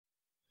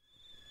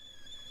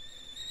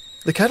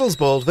The kettle's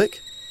boiled, Vic.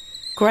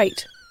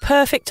 Great.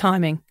 Perfect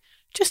timing.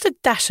 Just a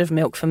dash of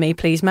milk for me,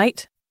 please,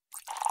 mate.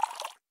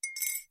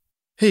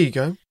 Here you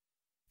go.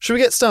 Shall we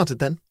get started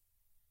then?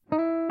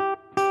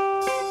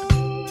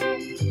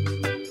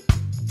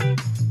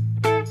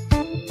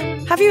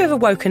 Have you ever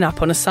woken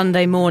up on a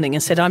Sunday morning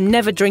and said, I'm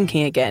never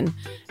drinking again,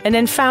 and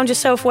then found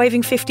yourself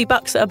waving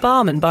 $50 at a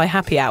barman by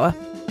happy hour?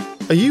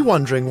 Are you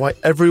wondering why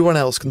everyone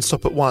else can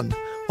stop at 1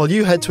 while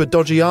you head to a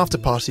dodgy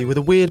after-party with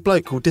a weird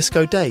bloke called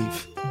Disco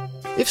Dave?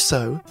 If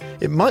so,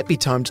 it might be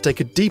time to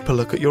take a deeper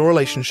look at your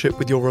relationship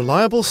with your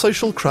reliable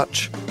social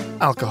crutch,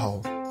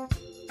 alcohol.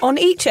 On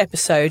each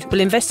episode,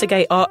 we'll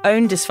investigate our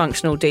own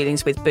dysfunctional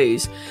dealings with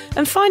booze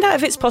and find out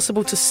if it's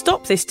possible to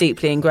stop this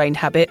deeply ingrained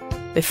habit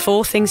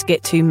before things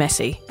get too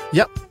messy.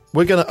 Yep,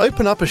 we're going to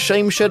open up a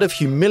shame shed of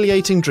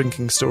humiliating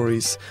drinking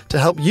stories to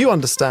help you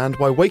understand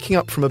why waking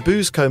up from a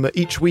booze coma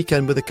each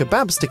weekend with a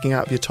kebab sticking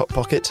out of your top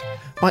pocket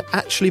might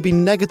actually be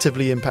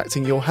negatively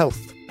impacting your health.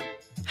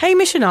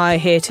 Hamish and I are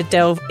here to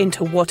delve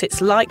into what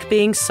it's like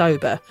being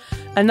sober,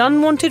 an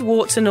unwanted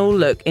warts and all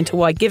look into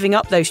why giving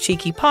up those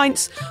cheeky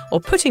pints or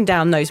putting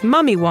down those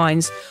mummy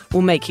wines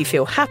will make you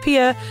feel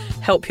happier,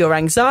 help your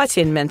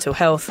anxiety and mental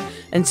health,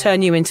 and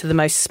turn you into the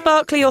most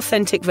sparkly,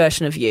 authentic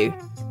version of you.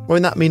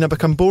 Won't that mean I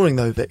become boring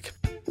though, Vic?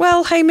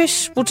 Well,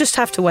 Hamish, we'll just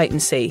have to wait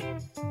and see.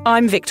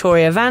 I'm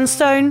Victoria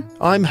Vanstone.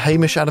 I'm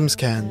Hamish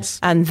Adams-Cairns.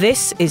 And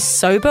this is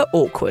Sober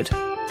Awkward.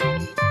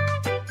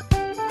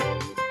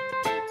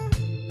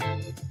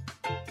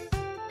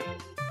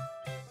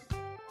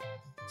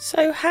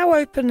 So how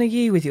open are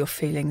you with your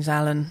feelings,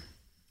 Alan?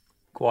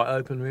 Quite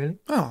open, really.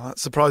 Oh, that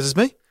surprises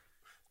me.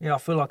 Yeah, I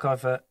feel like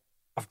I've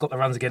got the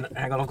runs again.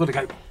 Hang on, I've got to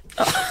go.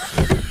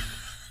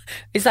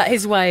 Is that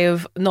his way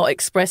of not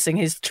expressing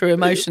his true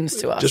emotions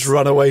to us? Just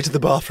run away to the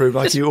bathroom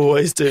like you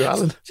always do,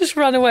 Alan. Just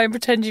run away and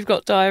pretend you've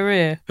got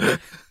diarrhoea.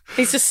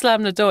 He's just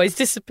slammed the door. He's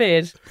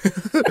disappeared.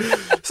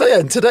 So yeah,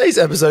 in today's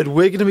episode,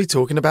 we're going to be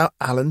talking about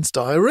Alan's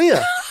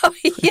diarrhoea.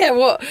 Yeah,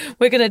 what?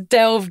 We're going to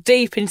delve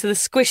deep into the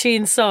squishy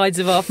insides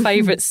of our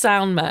favourite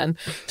sound man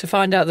to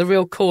find out the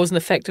real cause and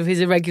effect of his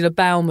irregular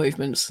bowel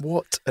movements.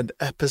 What an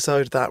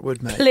episode that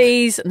would make.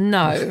 Please,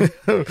 no.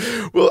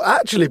 We'll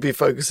actually be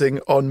focusing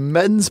on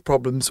men's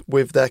problems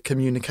with their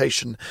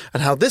communication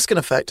and how this can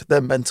affect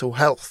their mental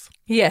health.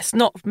 Yes,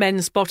 not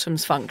men's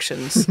bottoms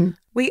functions.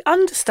 We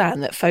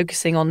understand that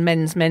focusing on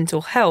men's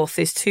mental health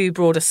is too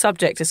broad a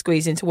subject to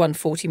squeeze into one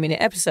 40-minute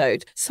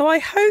episode, so I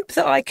hope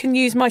that I can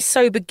use my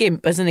sober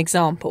gimp as an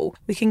example.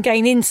 We can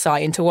gain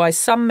insight into why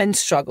some men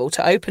struggle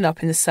to open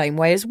up in the same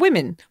way as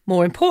women.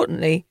 More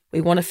importantly, we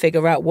want to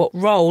figure out what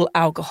role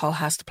alcohol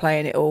has to play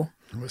in it all.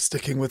 We're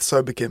sticking with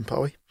sober gimp,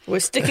 are we? We're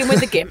sticking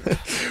with the gimp.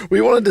 We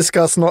want to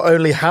discuss not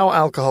only how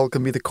alcohol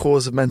can be the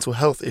cause of mental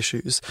health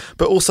issues,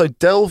 but also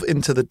delve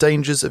into the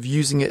dangers of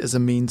using it as a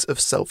means of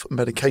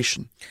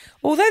self-medication.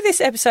 Although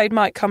this episode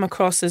might come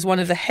across as one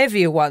of the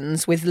heavier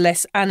ones with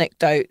less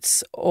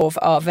anecdotes of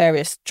our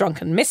various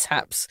drunken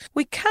mishaps,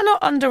 we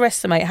cannot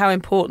underestimate how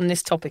important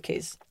this topic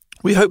is.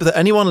 We hope that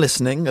anyone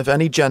listening of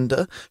any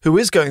gender who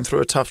is going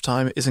through a tough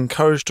time is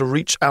encouraged to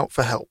reach out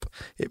for help.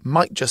 It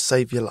might just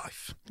save your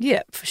life.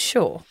 Yeah, for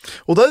sure.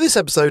 Although this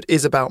episode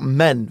is about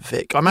men,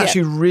 Vic, I'm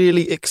actually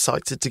really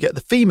excited to get the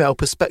female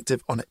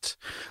perspective on it.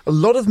 A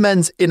lot of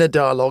men's inner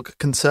dialogue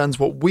concerns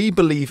what we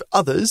believe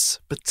others,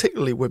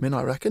 particularly women,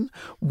 I reckon,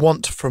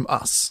 want from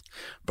us.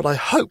 But I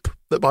hope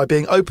that by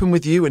being open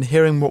with you and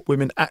hearing what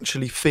women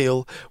actually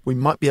feel, we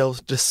might be able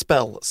to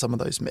dispel some of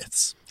those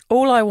myths.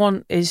 All I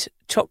want is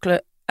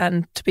chocolate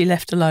and to be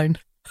left alone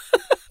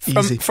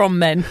from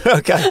men.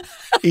 Okay,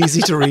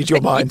 easy to read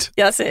your mind.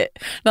 That's it.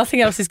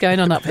 Nothing else is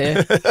going on up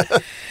here.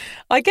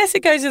 I guess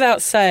it goes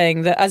without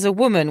saying that as a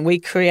woman, we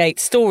create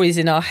stories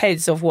in our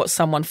heads of what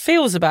someone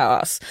feels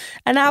about us,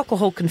 and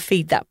alcohol can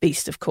feed that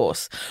beast, of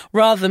course.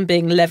 Rather than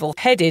being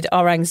level-headed,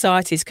 our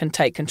anxieties can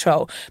take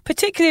control,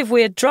 particularly if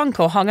we're drunk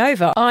or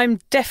hungover.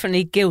 I'm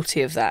definitely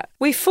guilty of that.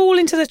 We fall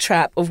into the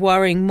trap of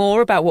worrying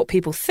more about what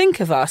people think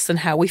of us than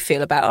how we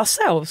feel about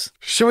ourselves.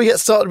 Shall we get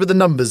started with the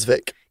numbers,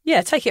 Vic?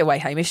 Yeah, take it away,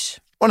 Hamish.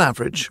 On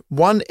average,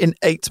 1 in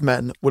 8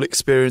 men will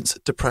experience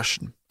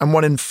depression, and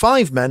 1 in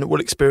 5 men will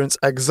experience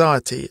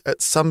anxiety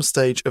at some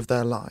stage of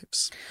their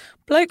lives.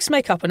 Blokes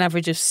make up an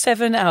average of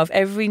 7 out of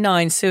every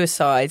 9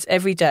 suicides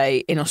every day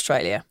in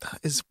Australia. That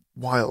is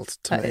wild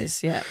to me. That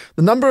is, yeah.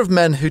 The number of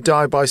men who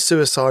die by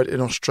suicide in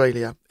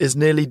Australia is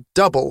nearly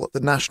double the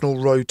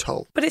national road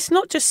toll. But it's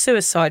not just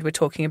suicide we're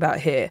talking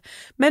about here.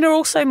 Men are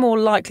also more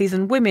likely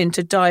than women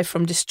to die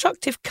from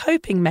destructive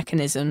coping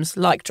mechanisms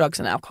like drugs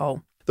and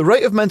alcohol. The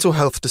rate of mental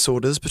health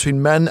disorders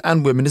between men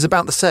and women is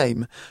about the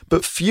same,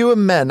 but fewer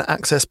men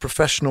access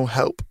professional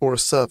help or a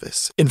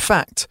service. In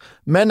fact,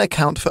 men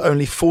account for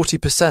only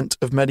 40%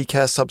 of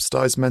Medicare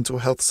subsidised mental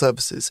health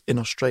services in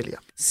Australia.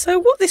 So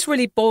what this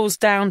really boils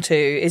down to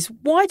is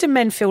why do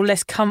men feel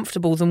less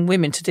comfortable than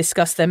women to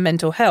discuss their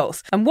mental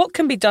health, and what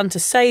can be done to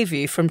save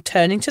you from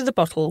turning to the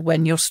bottle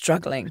when you're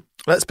struggling?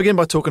 Let's begin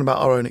by talking about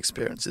our own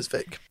experiences,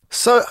 Vic.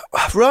 So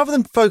rather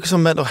than focus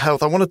on mental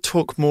health, I want to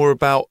talk more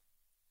about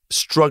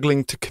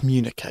struggling to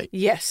communicate.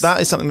 Yes.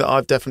 That is something that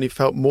I've definitely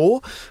felt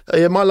more.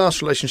 In my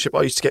last relationship,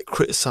 I used to get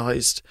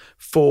criticised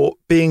for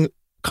being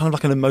kind of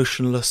like an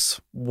emotionless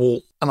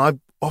wall. And I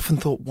often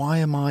thought, why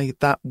am I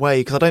that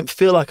way? Because I don't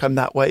feel like I'm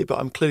that way, but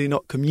I'm clearly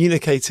not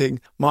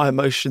communicating my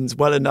emotions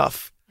well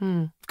enough.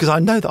 Because I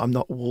know that I'm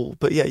not a wall.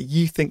 But yeah,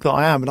 you think that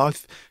I am. And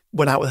I've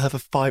went out with her for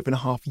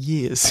 5.5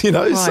 years,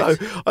 Right. So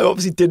I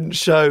obviously didn't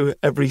show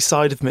every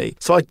side of me.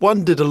 So I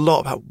wondered a lot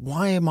about,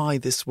 why am I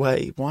this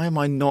way? Why am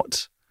I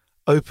not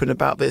open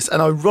about this?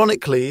 And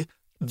ironically,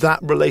 that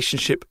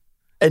relationship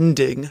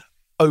ending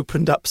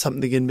opened up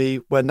something in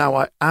me where now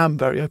I am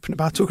very open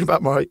about talking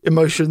about my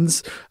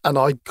emotions, and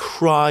I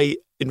cry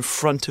in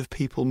front of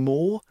people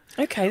more.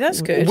 Okay,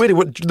 that's good. Really,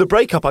 the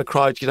breakup, I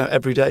cried,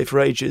 every day for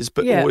ages,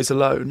 but always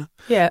alone.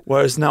 Yeah.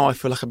 Whereas now I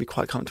feel like I'd be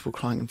quite comfortable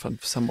crying in front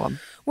of someone.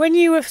 When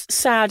you were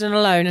sad and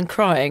alone and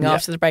crying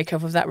after the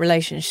breakup of that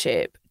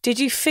relationship, did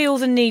you feel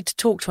the need to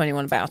talk to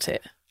anyone about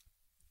it?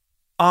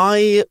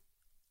 I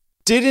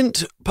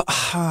didn't.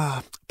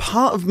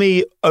 Part of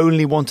me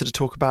only wanted to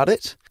talk about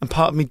it, and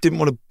part of me didn't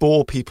want to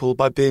bore people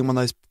by being one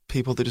of those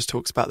people that just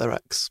talks about their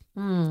ex.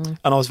 And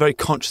I was very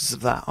conscious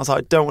of that. I was like,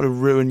 I don't want to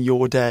ruin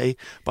your day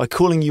by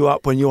calling you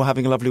up when you're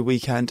having a lovely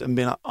weekend and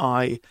being like,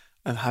 I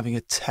am having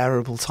a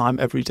terrible time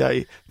every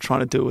day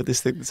trying to deal with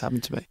this thing that's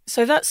happened to me.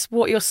 So that's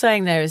what you're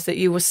saying there, is that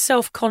you were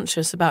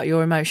self-conscious about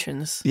your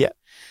emotions. Yeah.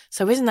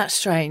 So isn't that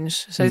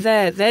strange? So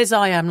there's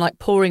I am, like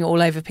pouring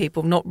all over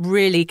people, not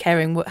really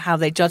caring how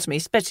they judge me,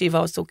 especially if I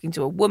was talking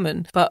to a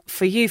woman. But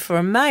for you, for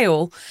a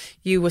male,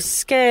 you were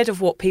scared of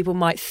what people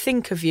might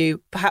think of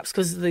you, perhaps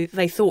because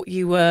they thought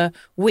you were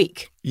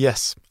weak.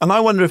 Yes. And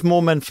I wonder if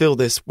more men feel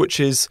this, which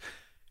is,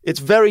 it's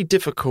very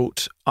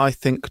difficult, I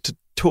think, to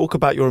talk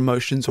about your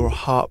emotions or a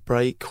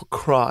heartbreak or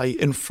cry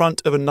in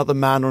front of another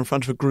man or in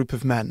front of a group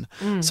of men.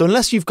 So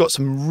unless you've got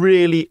some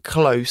really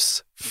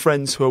close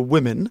friends who are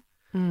women,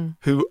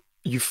 who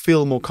you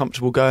feel more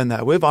comfortable going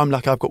there with. I'm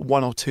lucky, I've got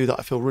one or two that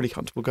I feel really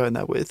comfortable going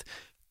there with.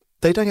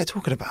 They don't get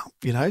talking about,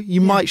 You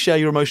might share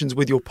your emotions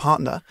with your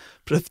partner,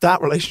 but if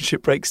that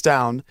relationship breaks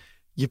down,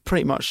 you're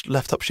pretty much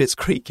left up shit's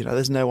creek.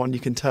 There's no one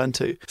you can turn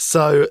to.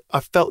 So I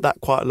felt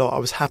that quite a lot. I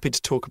was happy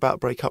to talk about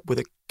breakup with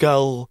a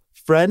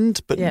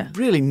girlfriend, but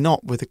really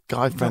not with a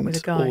guy friend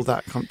all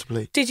that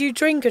comfortably. Did you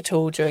drink at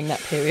all during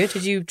that period?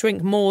 Did you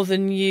drink more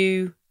than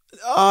you...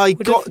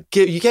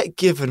 You get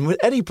given, with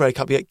any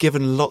breakup, you get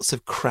given lots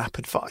of crap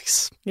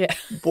advice. Yeah.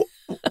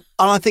 And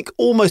I think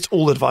almost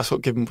all the advice I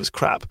got given was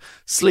crap.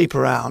 Sleep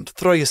around,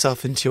 throw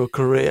yourself into your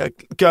career,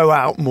 go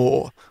out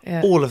more.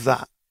 Yeah. All of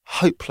that.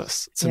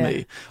 Hopeless to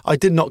me. I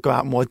did not go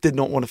out more. I did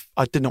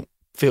not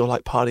feel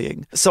like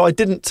partying. So I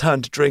didn't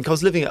turn to drink. I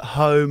was living at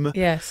home.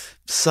 Yes.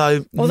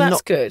 So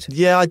that's good.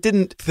 Yeah, I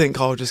didn't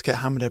think I'll just get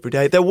hammered every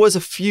day. There was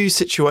a few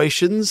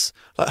situations,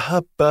 like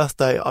her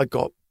birthday, I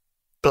got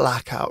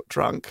blackout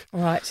drunk.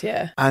 Right,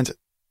 yeah. And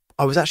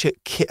I was actually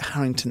at Kit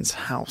Harington's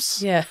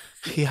house. Yeah.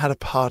 He had a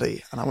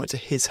party and I went to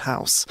his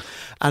house.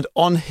 And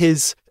in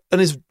his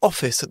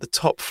office at the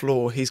top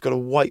floor, he's got a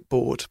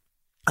whiteboard.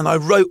 And I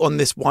wrote on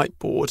this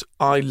whiteboard,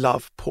 I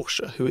love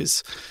Portia, who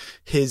is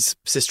his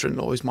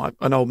sister-in-law, who's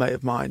an old mate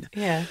of mine.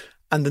 Yeah.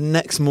 And the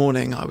next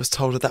morning I was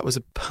told that was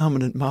a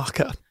permanent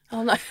marker.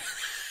 Oh, no.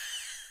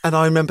 And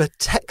I remember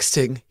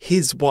texting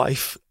his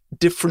wife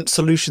different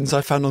solutions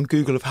I found on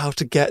Google of how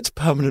to get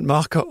permanent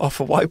marker off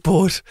a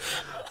whiteboard.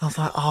 I was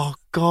like, oh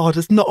God,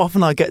 it's not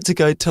often I get to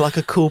go to like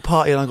a cool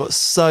party, and I got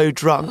so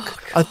drunk.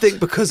 Oh, I think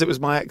because it was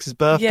my ex's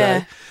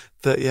birthday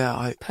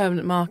that,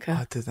 permanent marker.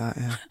 I did that,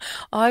 yeah.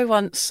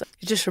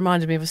 You just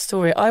reminded me of a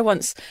story. I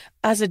once,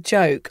 as a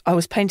joke, I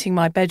was painting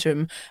my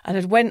bedroom and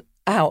had went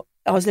out.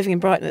 I was living in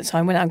Brighton at the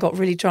time, went out and got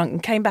really drunk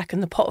and came back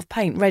and the pot of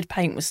paint, red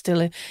paint, was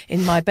still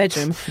in my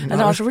bedroom. And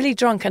I was really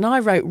drunk and I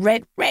wrote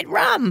red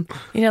rum,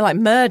 like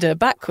murder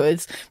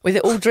backwards, with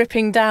it all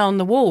dripping down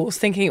the walls,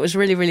 thinking it was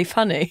really, really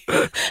funny.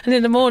 And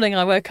in the morning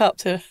I woke up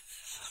to,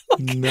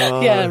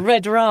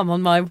 red rum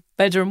on my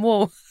bedroom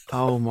wall.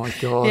 Oh my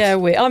God. Yeah,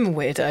 I'm a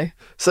weirdo.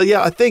 So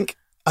yeah, I think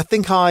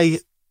I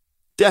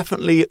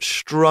definitely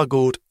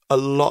struggled a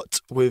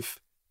lot with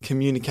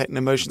communicating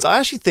emotions. I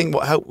actually think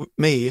what helped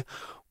me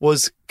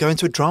was going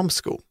to a drama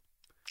school.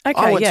 Okay,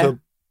 I went to a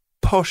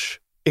posh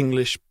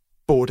English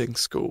boarding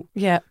school.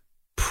 Yeah.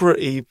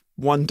 Pretty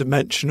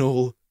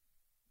one-dimensional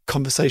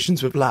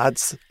conversations with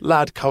lads,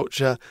 lad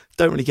culture,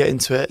 don't really get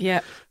into it.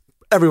 Yeah.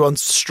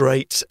 Everyone's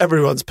straight.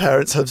 Everyone's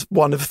parents have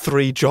one of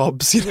 3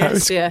 jobs.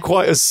 It's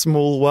quite a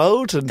small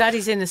world. And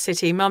Daddy's in the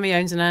city. Mummy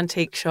owns an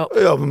antique shop.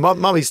 Yeah,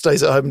 mummy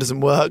stays at home and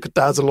doesn't work.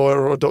 Dad's a lawyer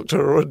or a doctor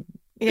or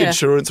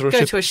insurance or a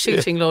Go to a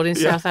shooting lord in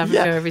South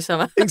Africa every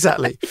summer.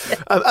 Exactly.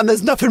 And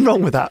there's nothing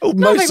wrong with that.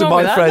 Most of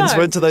my friends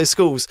went to those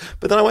schools.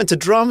 But then I went to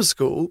drama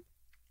school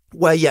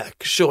where,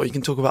 sure, you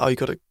can talk about how you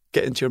got to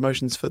get into your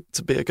emotions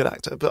to be a good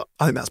actor. But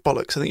I think that's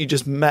bollocks. I think you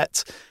just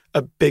met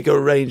a bigger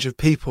range of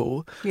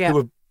people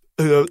who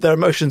their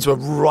emotions were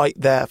right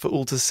there for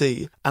all to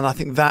see. And I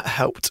think that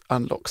helped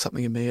unlock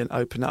something in me and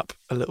open up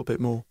a little bit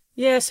more.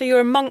 Yeah, so you're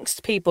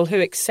amongst people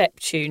who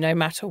accept you no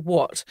matter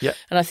what. Yeah.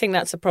 And I think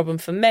that's a problem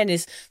for men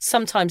is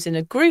sometimes in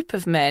a group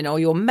of men or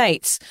your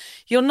mates,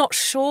 you're not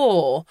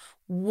sure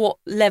what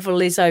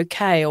level is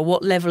okay or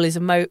what level is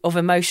of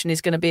emotion is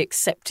going to be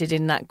accepted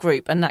in that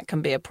group, and that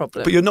can be a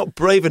problem. But you're not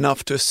brave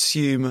enough to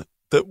assume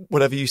that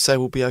whatever you say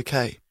will be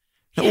okay.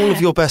 All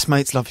of your best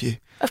mates love you.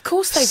 Of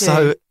course they do.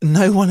 So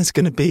no one is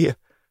going to be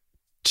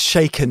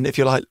shaken if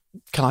you're like,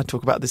 can I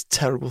talk about this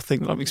terrible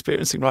thing that I'm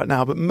experiencing right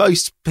now? But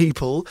most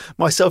people,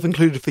 myself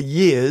included for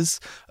years,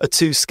 are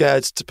too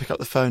scared to pick up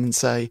the phone and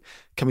say,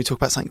 can we talk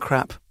about something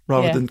crap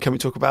rather than can we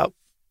talk about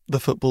the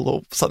football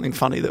or something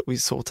funny that we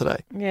saw today.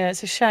 Yeah,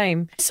 it's a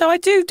shame. So I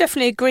do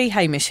definitely agree,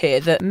 Hamish,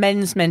 here that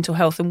men's mental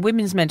health and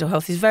women's mental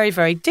health is very,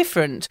 very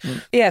different.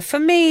 Yeah, for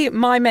me,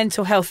 my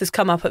mental health has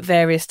come up at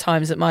various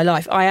times of my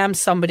life. I am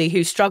somebody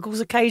who struggles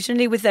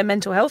occasionally with their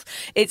mental health.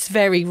 It's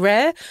very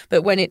rare,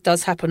 but when it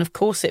does happen, of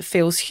course, it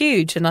feels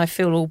huge and I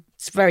feel all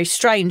it's very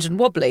strange and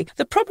wobbly.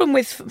 The problem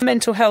with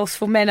mental health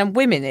for men and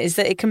women is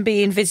that it can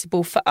be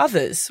invisible for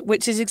others,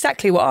 which is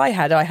exactly what I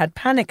had. I had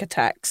panic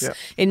attacks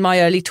in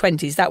my early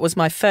 20s. That was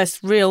my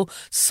first real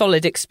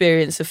solid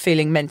experience of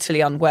feeling mentally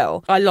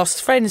unwell. I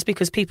lost friends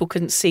because people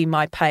couldn't see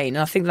my pain.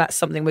 And I think that's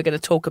something we're going to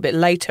talk a bit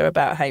later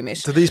about,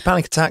 Hamish. Do these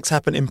panic attacks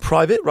happen in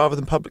private rather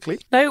than publicly?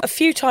 No, a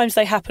few times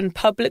they happened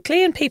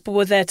publicly and people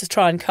were there to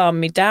try and calm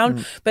me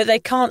down, but they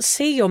can't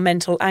see your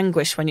mental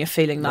anguish when you're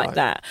feeling like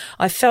that.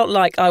 I felt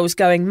like I was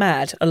going mad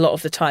a lot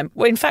of the time.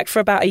 Well, in fact, for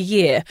about a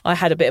year, I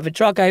had a bit of a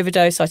drug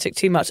overdose. I took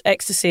too much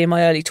ecstasy in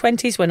my early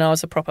 20s when I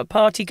was a proper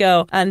party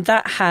girl, and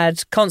that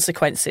had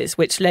consequences,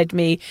 which led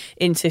me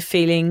into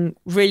feeling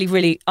really,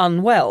 really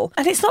unwell.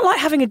 And it's not like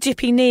having a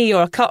jippy knee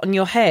or a cut on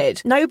your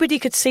head. Nobody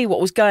could see what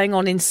was going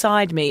on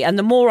inside me, and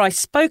the more I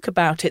spoke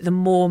about it, the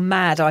more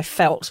mad I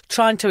felt.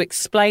 Trying to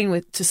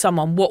explain to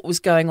someone what was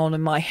going on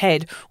in my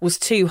head was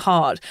too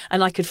hard,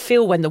 and I could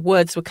feel when the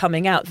words were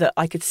coming out that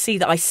I could see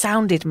that I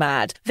sounded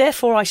mad.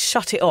 Therefore, I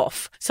shut it off.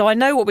 So I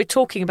know what we're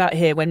talking about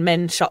here when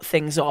men shut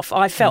things off.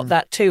 I felt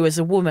that too as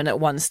a woman at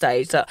one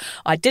stage, that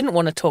I didn't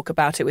want to talk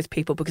about it with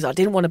people because I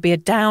didn't want to be a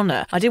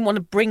downer. I didn't want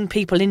to bring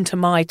people into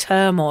my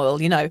turmoil,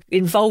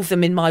 involve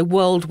them in my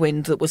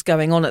whirlwind that was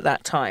going on at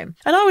that time.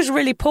 And I was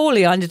really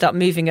poorly. I ended up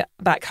moving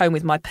back home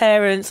with my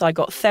parents. I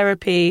got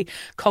therapy,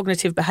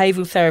 cognitive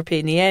behavioural therapy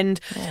in the end.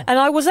 And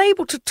I was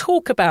able to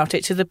talk about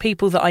it to the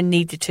people that I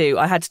needed to.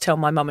 I had to tell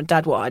my mum and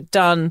dad what I'd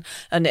done,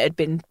 and it had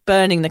been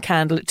burning the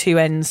candle at two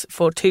ends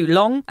for too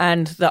long,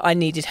 and that I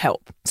needed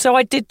help. So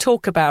I did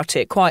talk about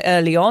it quite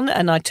early on,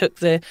 and I took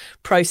the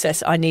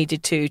process I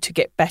needed to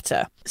get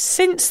better.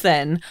 Since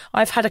then,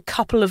 I've had a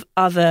couple of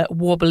other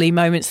wobbly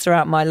moments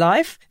throughout my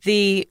life.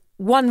 The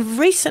one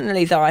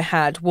recently that I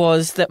had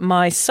was that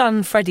my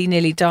son, Freddie,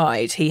 nearly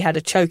died. He had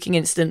a choking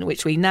incident,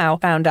 which we now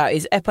found out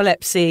is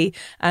epilepsy,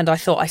 and I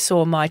thought I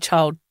saw my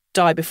child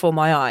die before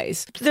my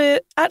eyes.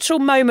 The actual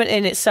moment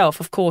in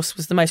itself, of course,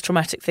 was the most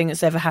traumatic thing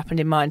that's ever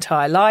happened in my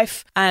entire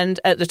life. And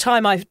at the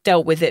time, I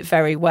dealt with it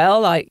very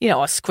well. I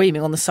was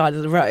screaming on the side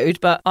of the road,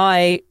 but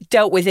I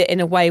dealt with it in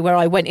a way where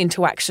I went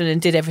into action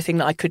and did everything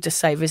that I could to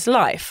save his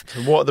life.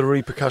 So what are the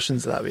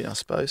repercussions of that been, I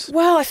suppose?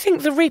 Well, I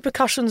think the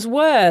repercussions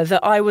were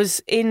that I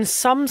was in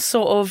some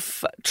sort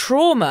of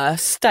trauma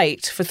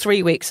state for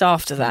 3 weeks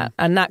after that.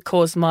 And that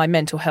caused my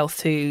mental health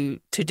to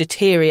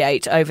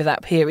deteriorate over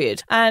that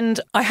period.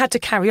 And I had to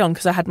carry on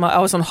because I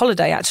was on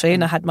holiday actually,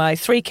 and I had my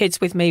 3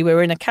 kids with me. We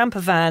were in a camper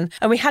van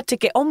and we had to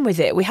get on with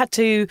it. We had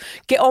to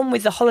get on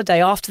with the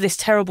holiday after this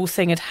terrible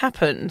thing had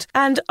happened.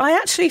 And I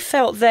actually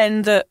felt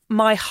then that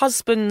my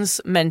husband's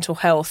mental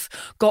health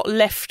got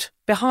left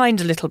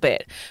behind a little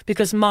bit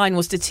because mine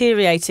was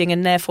deteriorating,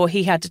 and therefore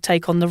he had to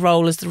take on the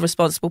role as the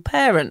responsible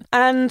parent.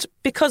 And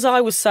because I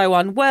was so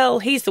unwell,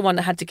 he's the one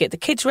that had to get the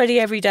kids ready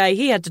every day.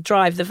 He had to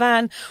drive the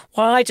van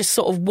while I just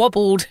sort of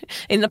wobbled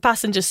in the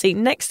passenger seat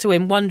next to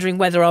him, wondering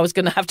whether I was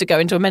going to have to go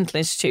into a mental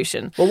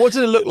institution. Well, what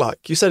did it look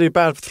like? You said you're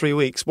bad for 3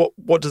 weeks.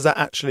 What does that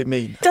actually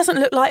mean? It doesn't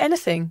look like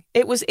anything.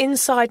 It was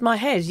inside my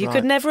head. You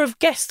could never have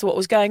guessed what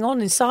was going on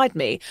inside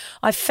me.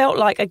 I felt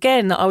like,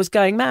 again, that I was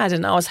going mad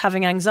and I was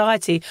having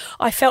anxiety.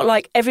 I felt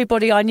like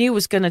everybody I knew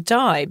was going to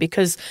die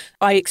because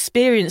I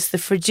experienced the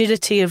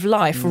fragility of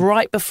life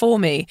right before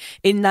me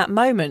in that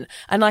moment.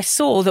 And I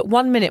saw that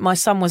 1 minute my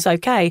son was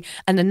okay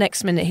and the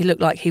next minute he looked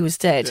like he was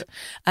dead. Yeah.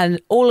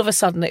 And all of a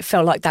sudden it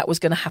felt like that was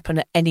going to happen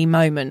at any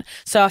moment.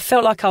 So I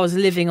felt like I was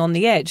living on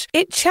the edge.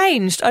 It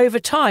changed over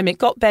time. It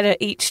got better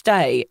each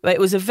day. It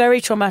was a very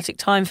traumatic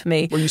time for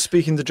me. Were you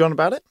speaking to John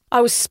about it? I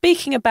was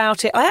speaking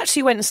about it. I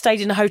actually went and stayed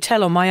in a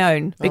hotel on my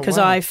own because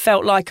I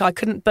felt like I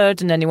couldn't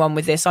burden anyone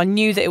with this. I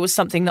knew that it was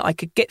something that I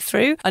could get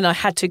through, and I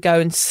had to go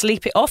and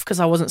sleep it off because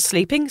I wasn't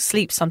sleeping.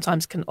 Sleep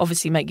sometimes can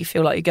obviously make you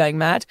feel like you're going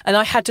mad. And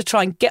I had to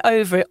try and get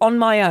over it on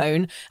my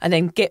own and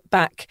then get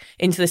back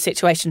into the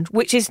situation,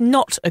 which is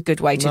not a good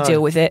way to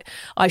deal with it.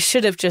 I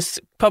should have just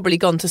probably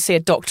gone to see a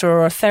doctor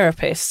or a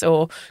therapist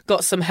or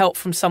got some help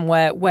from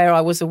somewhere where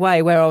I was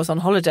away, where I was on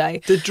holiday.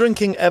 Did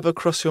drinking ever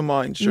cross your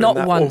mind during Not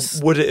that?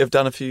 once. Or would it have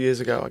done a few years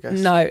ago, I guess?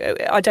 No,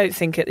 I don't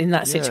think in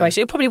that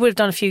situation. It probably would have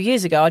done a few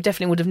years ago. I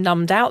definitely would have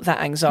numbed out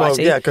that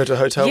anxiety. Well, yeah, go to a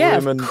hotel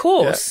room. Of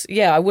course.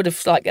 Yeah, I would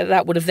have,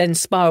 that would have then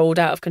spiralled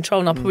out of control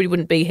and I probably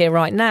wouldn't be here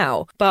right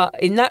now.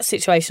 But in that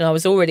situation, I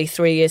was already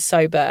 3 years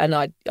sober and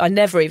it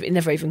never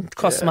even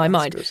crossed my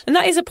mind. Good. And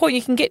that is a point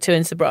you can get to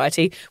in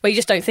sobriety where you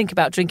just don't think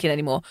about drinking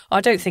anymore.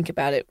 I don't think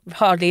about it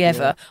hardly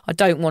ever. Yeah. I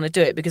don't want to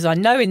do it because I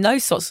know in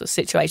those sorts of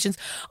situations,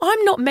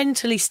 I'm not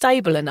mentally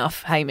stable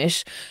enough,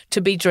 Hamish, to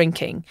be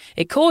drinking.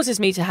 It causes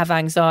me to have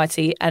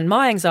anxiety and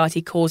my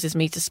anxiety causes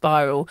me to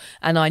spiral.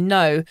 And I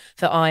know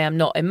that I am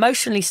not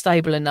emotionally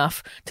stable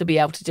enough to be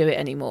able to do it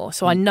anymore.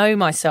 So I know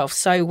myself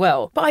so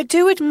well. But I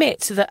do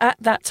admit that at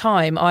that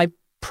time, I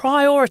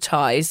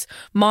prioritise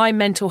my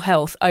mental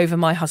health over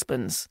my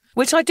husband's,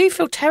 which I do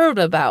feel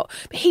terrible about.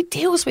 But he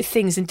deals with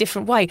things in a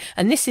different way.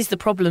 And this is the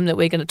problem that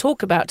we're going to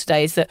talk about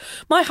today, is that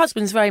my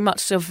husband's very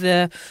much of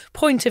the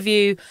point of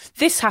view,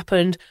 this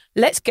happened,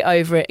 let's get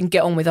over it and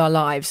get on with our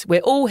lives.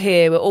 We're all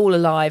here, we're all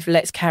alive,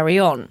 let's carry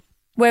on.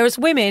 Whereas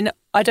women,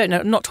 I don't know,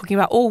 I'm not talking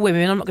about all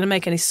women, I'm not going to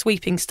make any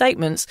sweeping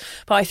statements,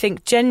 but I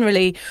think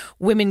generally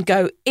women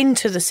go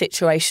into the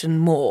situation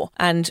more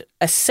and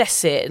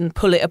assess it and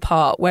pull it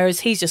apart, whereas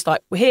he's just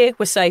like, we're here,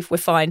 we're safe, we're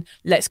fine,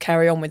 let's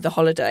carry on with the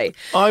holiday.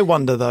 I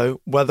wonder, though,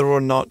 whether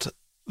or not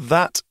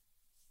that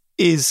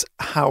is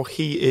how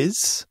he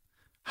is,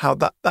 how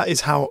that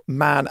is how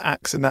man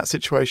acts in that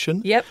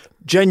situation. Yep.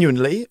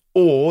 Genuinely,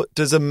 or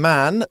does a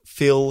man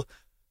feel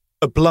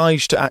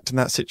obliged to act in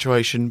that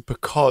situation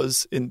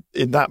because in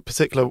that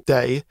particular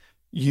day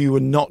you were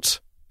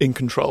not in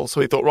control? So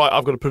he thought, right,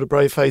 I've got to put a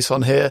brave face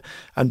on here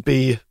and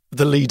be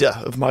the leader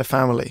of my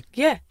family.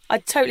 Yeah, I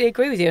totally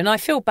agree with you and I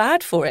feel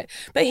bad for it.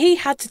 But he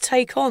had to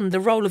take on the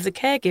role of the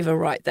caregiver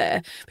right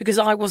there because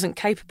I wasn't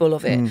capable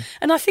of it.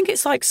 And I think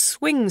it's like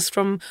swings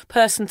from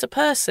person to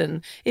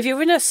person. If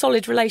you're in a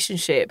solid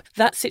relationship,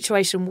 that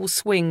situation will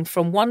swing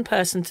from one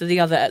person to the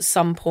other at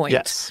some point.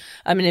 Yes.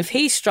 I mean, if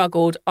he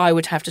struggled, I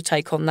would have to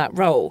take on that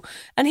role.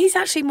 And he's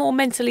actually more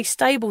mentally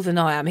stable than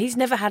I am. He's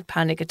never had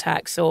panic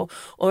attacks or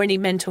any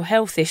mental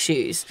health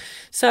issues.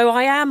 So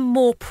I am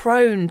more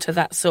prone to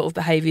that sort of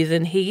behaviour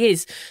than he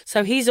is.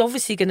 So he's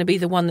obviously going to be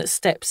the one that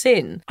steps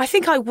in. I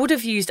think I would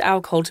have used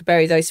alcohol to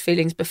bury those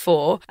feelings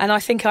before, and I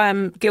think I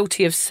am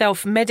guilty of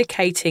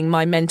self-medicating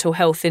my mental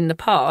health in the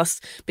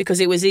past because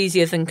it was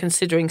easier than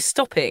considering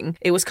stopping.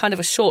 It was kind of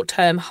a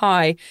short-term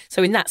high,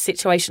 so in that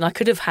situation I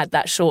could have had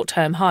that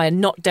short-term high and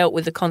not dealt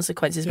with the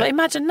consequences. But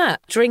imagine that,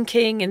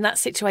 drinking in that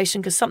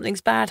situation because something's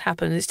bad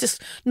happened. It's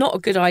just not a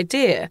good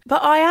idea.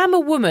 But I am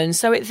a woman,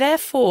 so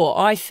therefore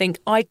I think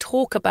I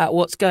talk about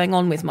what's going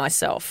on with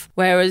myself,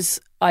 whereas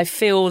I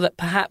feel that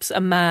perhaps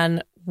a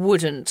man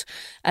wouldn't.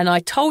 And I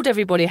told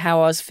everybody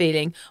how I was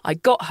feeling. I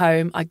got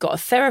home, I got a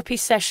therapy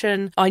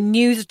session. I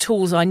knew the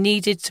tools I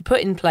needed to put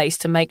in place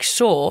to make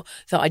sure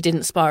that I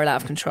didn't spiral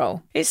out of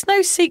control. It's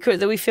no secret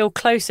that we feel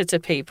closer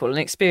to people and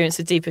experience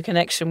a deeper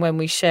connection when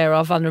we share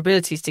our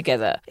vulnerabilities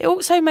together. It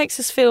also makes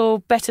us feel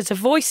better to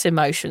voice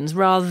emotions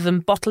rather than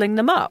bottling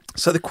them up.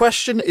 So the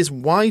question is,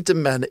 why do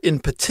men in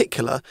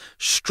particular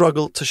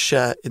struggle to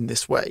share in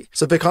this way?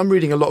 So Vic, I'm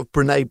reading a lot of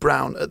Brene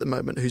Brown at the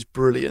moment, who's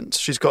brilliant.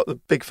 She's got the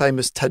big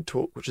famous TED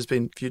Talk, which has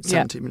been viewed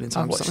 70 million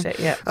times. I watched it,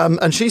 yeah.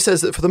 And she says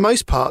that for the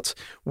most part,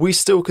 we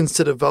still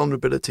consider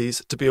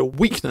vulnerabilities to be a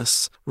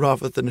weakness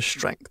rather than a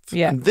strength.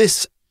 Yeah. And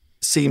this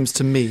seems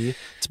to me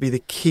to be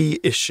the key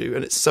issue.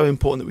 And it's so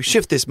important that we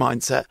shift this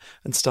mindset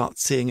and start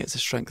seeing it as a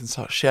strength and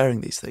start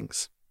sharing these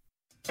things.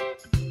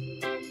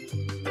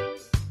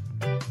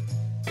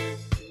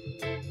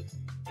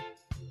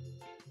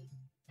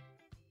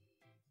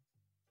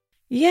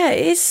 Yeah,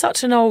 it is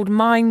such an old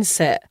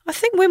mindset. I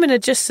think women are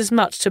just as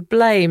much to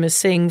blame as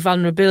seeing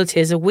vulnerability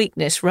as a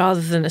weakness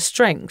rather than a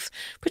strength,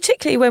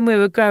 particularly when we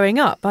were growing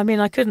up. I mean,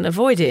 I couldn't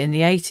avoid it in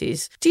the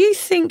 80s. Do you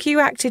think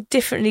you acted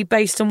differently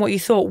based on what you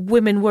thought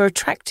women were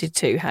attracted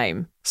to,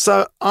 Haim?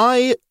 So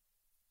I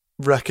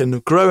reckon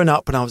growing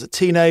up when I was a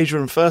teenager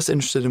and first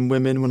interested in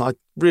women, when I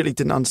really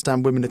didn't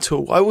understand women at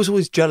all, I was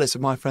always jealous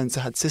of my friends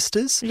that had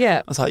sisters. Yeah.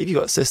 I was like, if you've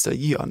got a sister,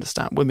 you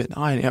understand women.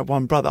 I only have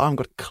one brother. I haven't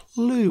got a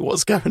clue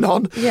what's going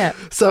on. Yeah.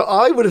 So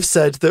I would have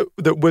said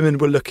that women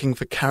were looking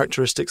for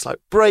characteristics like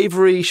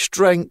bravery,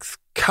 strength,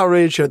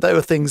 courage. They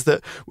were things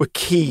that were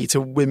key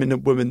to women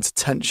and women's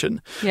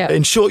attention. Yeah.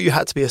 In short, you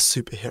had to be a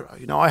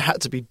superhero. I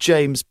had to be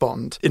James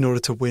Bond in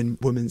order to win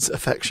women's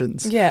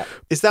affections. Yeah.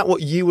 Is that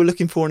what you were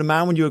looking for in a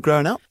man when you were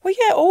growing up? Well,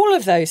 yeah, all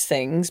of those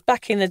things.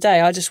 Back in the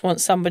day, I just want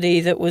somebody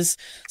that was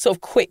sort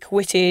of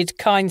quick-witted,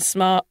 kind,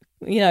 smart,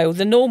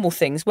 the normal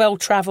things,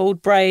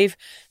 well-travelled, brave,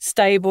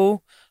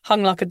 stable,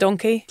 hung like a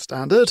donkey.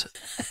 Standard.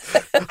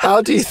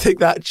 How do you think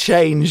that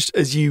changed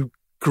as you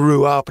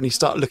grew up and you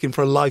started looking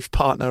for a life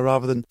partner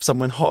rather than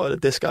someone hot at a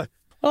disco?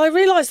 Well, I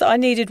realised that I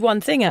needed one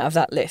thing out of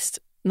that list.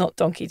 Not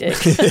donkey dick.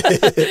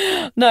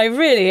 No,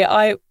 really,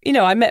 I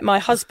met my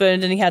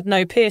husband and he had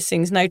no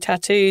piercings, no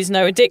tattoos,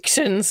 no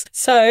addictions.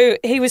 So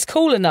he was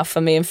cool enough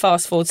for me, and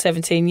fast forward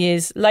 17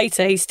 years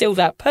later, he's still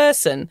that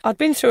person. I'd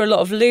been through a lot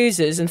of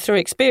losers and through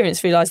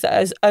experience realised that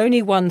there's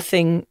only one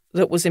thing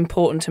that was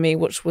important to me,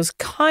 which was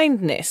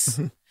kindness.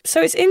 So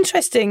it's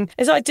interesting,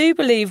 as I do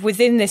believe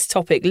within this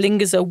topic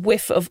lingers a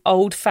whiff of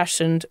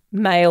old-fashioned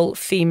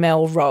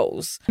male-female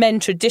roles. Men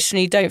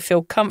traditionally don't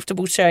feel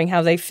comfortable sharing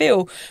how they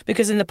feel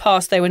because in the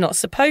past they were not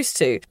supposed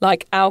to.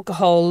 Like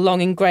alcohol,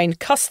 long-ingrained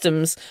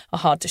customs are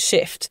hard to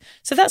shift.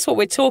 So that's what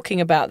we're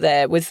talking about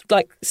there with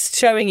like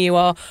showing you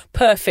our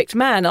perfect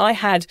man. I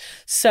had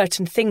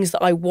certain things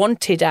that I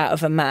wanted out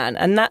of a man,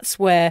 and that's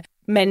where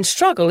men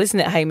struggle, isn't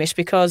it, Hamish?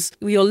 Because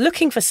you're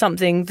looking for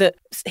something that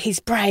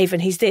he's brave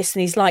and he's this and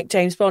he's like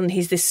James Bond and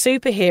he's this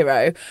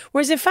superhero.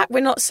 Whereas in fact,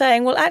 we're not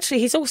saying, well, actually,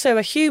 he's also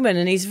a human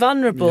and he's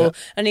vulnerable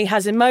and he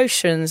has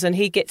emotions and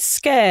he gets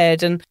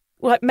scared. And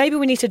like maybe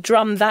we need to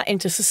drum that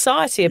into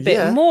society a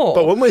bit more.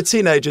 But when we're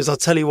teenagers, I'll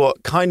tell you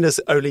what, kindness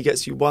only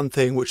gets you one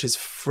thing, which is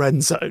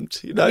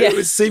friend-zoned. You know,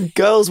 it seemed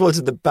girls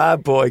wanted the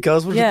bad boy,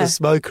 girls wanted the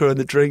smoker and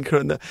the drinker,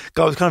 and the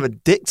guy was kind of a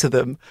dick to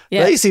them.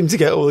 They seemed to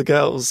get all the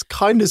girls.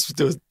 Kindness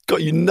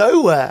got you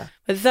nowhere.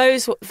 But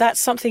that's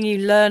something you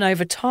learn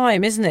over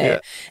time, isn't it? Yeah.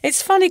 It's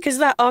funny because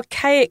that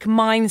archaic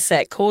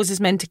mindset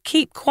causes men to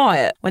keep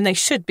quiet when they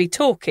should be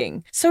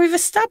talking. So we've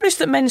established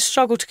that men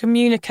struggle to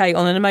communicate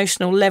on an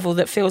emotional level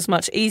that feels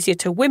much easier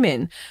to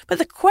women. But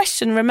the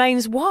question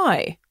remains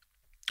why?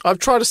 I've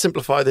tried to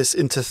simplify this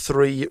into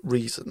 3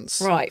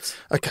 reasons. Right.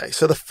 Okay,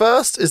 so the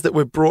first is that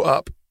we're brought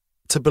up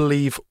to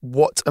believe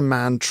what a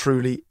man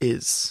truly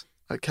is.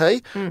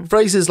 Okay,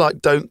 phrases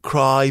like "don't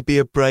cry," "be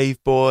a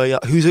brave boy,"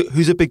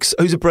 "who's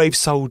a brave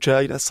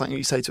soldier." That's something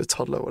you say to a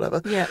toddler or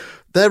whatever. Yeah,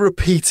 they're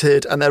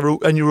repeated and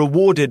you're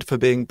rewarded for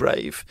being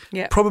brave.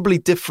 Yeah, probably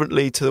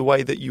differently to the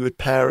way that you would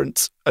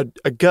parent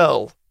a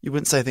girl. You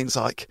wouldn't say things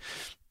like,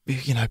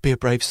 be a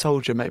brave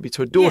soldier, maybe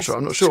to a daughter. Yes,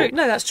 I'm not sure. True.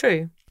 No, that's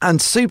true.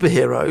 And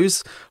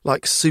superheroes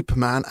like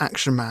Superman,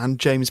 Action Man,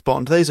 James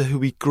Bond. Those are who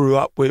we grew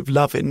up with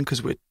loving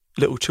because we're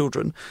little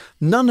children.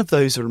 None of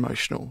those are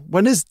emotional.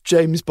 When has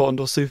James Bond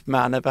or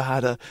Superman ever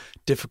had a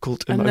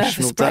difficult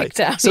emotional day?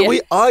 Breakdown, so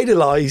we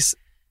idolise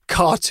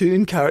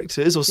cartoon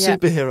characters or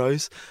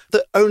superheroes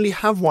that only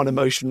have one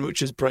emotion,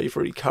 which is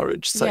bravery,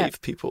 courage,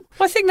 save people.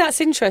 Well, I think that's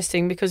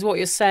interesting because what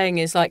you're saying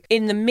is like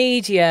in the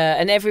media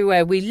and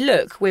everywhere we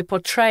look, we're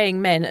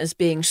portraying men as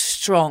being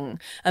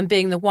strong and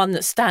being the one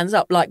that stands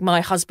up, like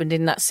my husband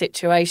in that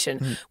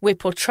situation. We're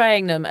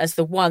portraying them as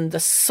the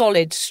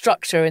solid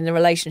structure in the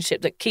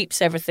relationship that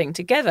keeps everything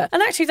together.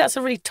 And actually that's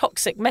a really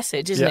toxic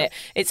message, isn't it?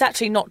 It's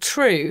actually not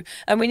true.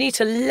 And we need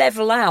to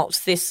level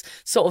out this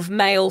sort of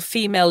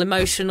male-female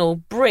emotional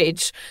bridge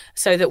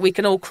so that we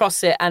can all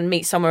cross it and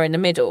meet somewhere in the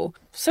middle.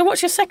 So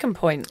what's your second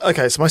point?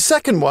 Okay, so my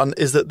second one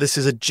is that this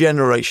is a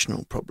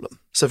generational problem.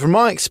 So from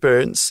my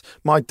experience,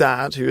 my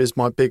dad, who is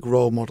my big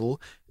role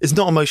model, is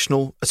not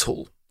emotional at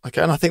all.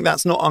 Okay, and I think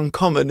that's not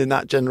uncommon in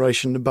that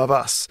generation above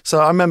us. So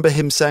I remember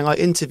him saying, I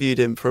interviewed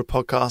him for a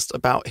podcast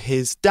about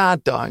his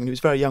dad dying. He was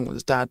very young when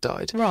his dad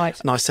died. Right.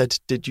 And I said,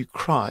 did you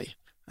cry?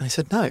 And he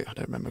said, no, I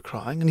don't remember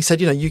crying. And he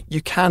said,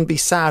 you can be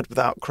sad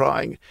without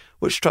crying,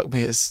 which struck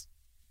me as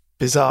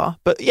bizarre.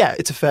 But yeah,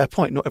 it's a fair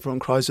point. Not everyone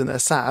cries when they're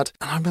sad.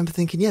 And I remember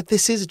thinking,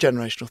 this is a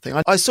generational thing.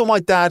 I saw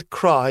my dad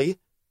cry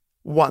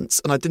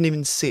once and I didn't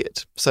even see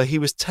it. So he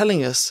was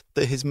telling us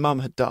that his mum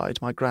had died,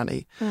 my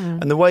granny.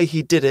 And the way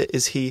he did it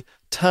is he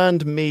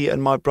turned me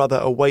and my brother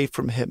away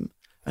from him.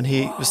 And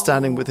he was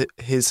standing with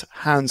his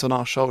hands on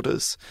our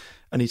shoulders.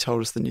 And he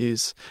told us the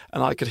news.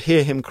 And I could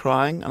hear him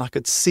crying and I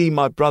could see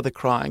my brother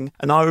crying.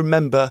 And I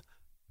remember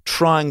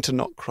trying to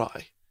not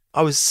cry.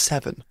 I was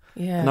 7.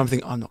 Yeah. And I'm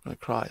thinking, I'm not going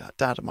to cry.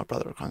 Dad and my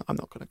brother are crying. I'm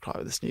not going to cry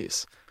with this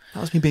news. That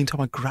was me being told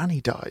my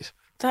granny died.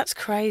 That's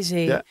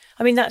crazy. Yeah.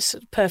 I mean, that's a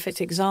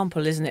perfect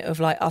example, isn't it, of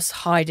like us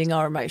hiding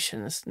our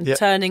emotions and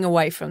turning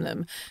away from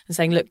them and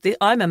saying, look,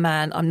 I'm a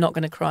man, I'm not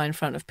going to cry in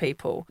front of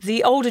people.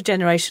 The older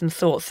generation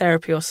thought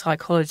therapy or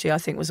psychology, I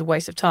think, was a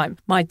waste of time.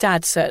 My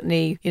dad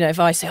certainly, if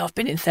I say I've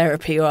been in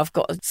therapy or I've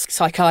got a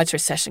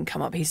psychiatrist session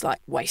come up, he's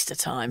like, waste of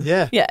time.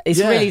 Yeah. Yeah. It's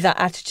really that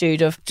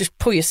attitude of just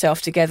pull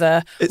yourself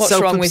together. It's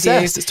what's wrong with you?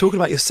 It's talking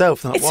about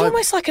yourself. It's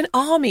almost like an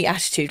army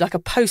attitude, like a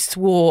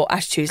post-war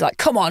attitude. It's like,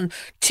 come on,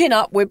 chin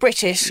up, we're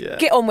British,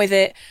 get on with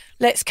it.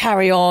 Let's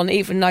carry on,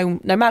 even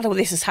though no matter what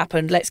this has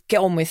happened, let's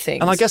get on with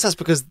things. And I guess that's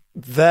because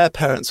their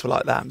parents were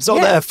like that. It's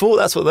not their fault,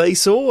 that's what they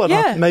saw.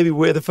 And maybe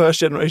we're the first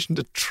generation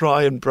to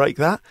try and break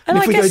that. And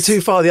if we go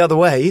too far the other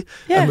way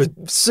and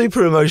we're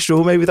super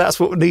emotional, maybe that's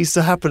what needs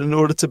to happen in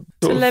order to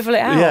level it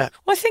out. Yeah.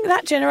 Well, I think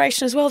that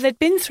generation as well, they'd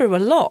been through a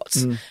lot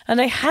and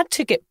they had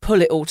to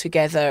pull it all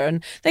together.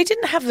 And they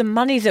didn't have the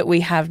money that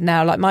we have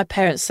now, like my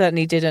parents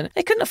certainly didn't.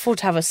 They couldn't afford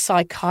to have a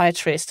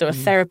psychiatrist or a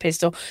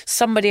therapist or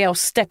somebody else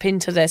step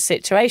into their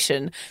situation.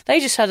 generation, they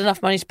just had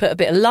enough money to put a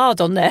bit of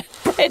lard on their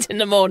bread in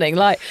the morning.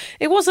 Like,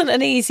 it wasn't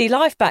an easy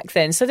life back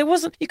then. So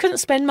you couldn't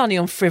spend money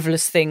on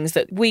frivolous things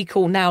that we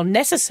call now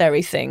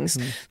necessary things.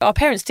 Our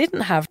parents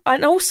didn't have.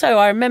 And also,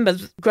 I remember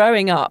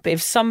growing up,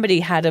 if somebody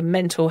had a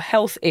mental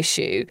health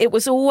issue, it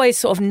was always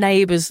sort of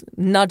neighbours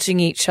nudging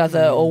each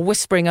other or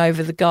whispering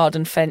over the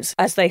garden fence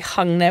as they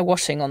hung their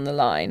washing on the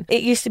line.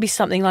 It used to be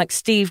something like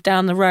Steve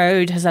down the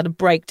road has had a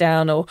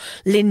breakdown, or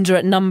Linda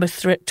at number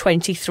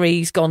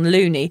 23's gone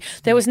loony.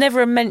 There was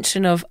never a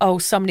mention of,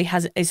 somebody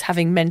is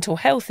having mental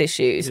health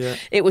issues. Yeah.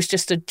 It was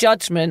just a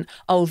judgment.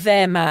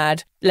 They're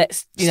mad.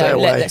 Let's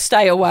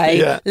stay away.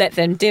 Yeah. Let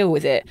them deal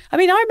with it. I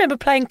mean, I remember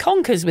playing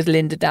conkers with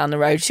Linda down the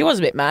road. She was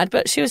a bit mad,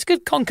 but she was a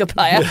good conker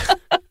player.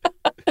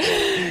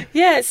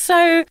 Yeah,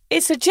 so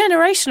it's a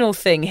generational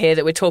thing here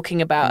that we're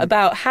talking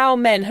about how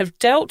men have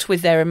dealt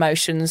with their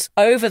emotions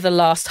over the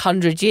last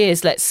 100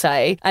 years, let's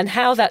say, and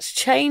how that's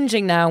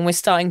changing now, and we're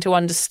starting to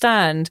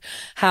understand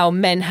how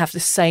men have the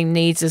same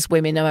needs as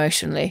women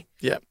emotionally.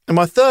 Yeah, and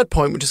my third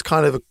point, which is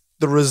kind of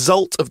the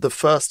result of the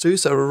first two,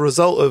 so a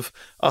result of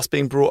us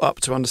being brought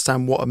up to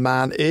understand what a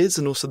man is,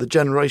 and also the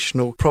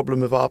generational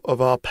problem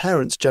of our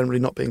parents generally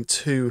not being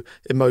too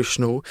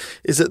emotional,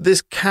 is that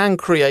this can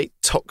create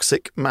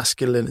toxic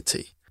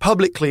masculinity.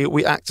 Publicly,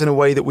 we act in a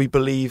way that we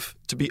believe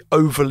to be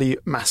overly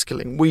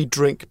masculine. We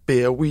drink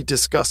beer, we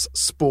discuss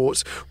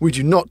sport, we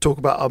do not talk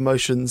about our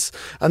emotions,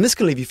 and this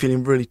can leave you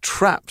feeling really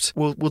trapped.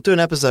 We'll do an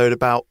episode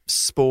about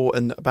sport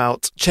and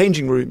about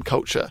changing room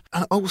culture.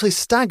 And I will say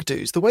stag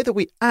do's, the way that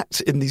we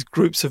act in these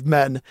groups of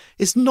men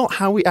is not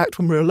how we act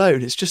when we're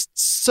alone. It's just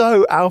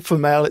so alpha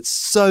male, it's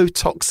so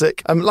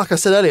toxic. Like I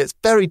said earlier, it's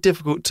very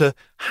difficult to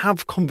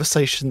have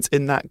conversations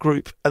in that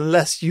group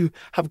unless you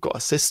have got a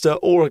sister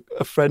or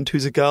a friend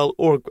who's a girl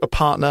or a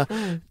partner.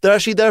 There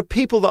are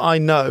people that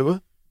I know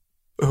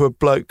who are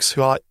blokes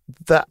who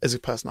that is a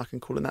person I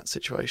can call in that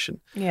situation.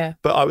 Yeah.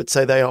 But I would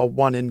say they are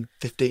 1 in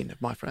 15 of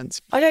my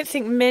friends. I don't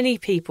think many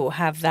people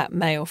have that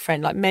male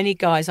friend. Like, many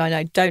guys I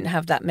know don't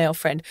have that male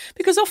friend,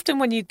 because often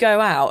when you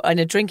go out in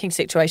a drinking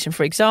situation,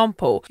 for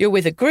example, you're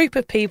with a group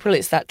of people,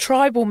 it's that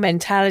tribal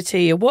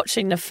mentality, you're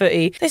watching the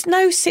footy. There's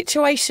no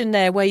situation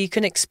there where you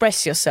can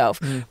express yourself.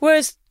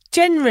 Whereas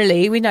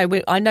generally,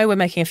 I know we're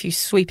making a few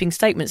sweeping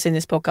statements in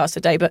this podcast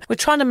today, but we're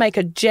trying to make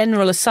a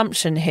general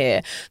assumption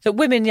here that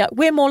women,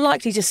 we're more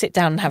likely to sit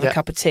down and have a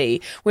cup of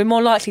tea. We're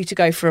more likely to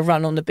go for a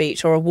run on the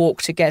beach or a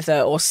walk together,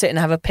 or sit and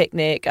have a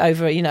picnic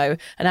over, an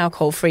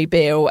alcohol-free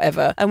beer or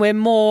whatever. And we're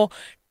more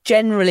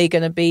generally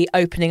going to be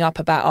opening up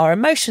about our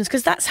emotions,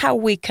 because that's how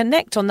we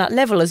connect on that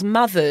level as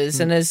mothers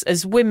and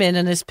as women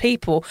and as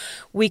people.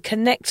 We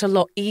connect a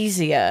lot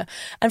easier.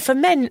 And for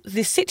men,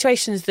 the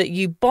situations that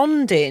you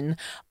bond in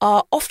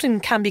often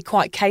can be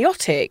quite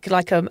chaotic,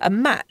 like a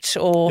match,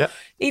 or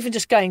even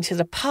just going to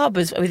the pub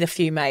with a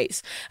few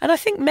mates. And I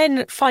think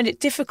men find it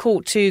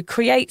difficult to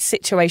create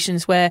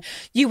situations where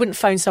you wouldn't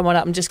phone someone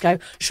up and just go,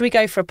 should we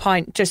go for a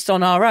pint just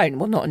on our own?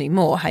 Well, not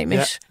anymore,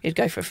 Hamish. You'd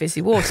go for a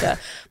fizzy water.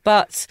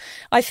 But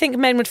I think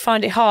men would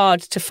find it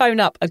hard to phone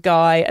up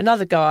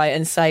another guy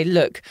and say,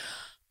 look,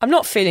 I'm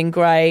not feeling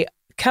great.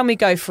 Can we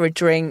go for a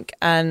drink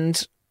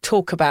and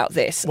talk about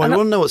this? Well, you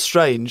want to know what's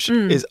strange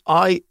is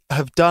I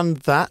have done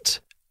that,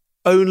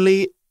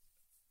 only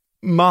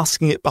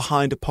masking it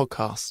behind a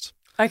podcast.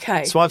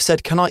 Okay. So I've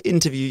said, can I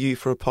interview you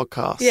for a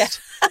podcast? Yeah.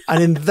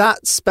 And in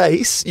that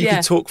space, you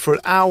can talk for an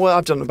hour.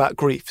 I've done about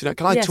grief. Can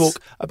I talk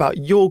about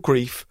your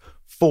grief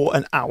for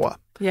an hour?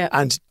 Yeah.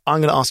 And I'm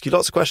going to ask you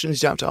lots of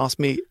questions. You don't have to ask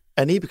me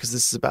any, because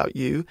this is about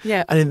you.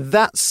 Yeah. And in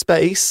that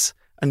space,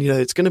 and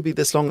it's going to be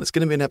this long, it's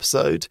going to be an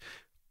episode,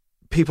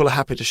 people are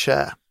happy to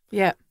share.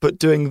 Yeah. But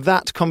doing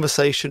that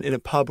conversation in a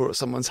pub or at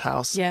someone's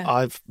house, Yeah.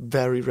 I've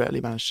very rarely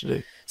managed to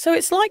do. So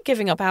it's like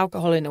giving up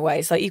alcohol in a way.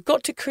 It's like you've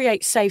got to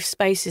create safe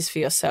spaces for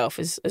yourself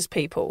as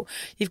people.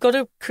 You've got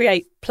to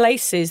create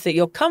places that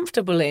you're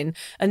comfortable in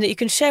and that you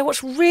can share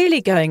what's really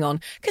going on.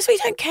 Because we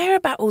don't care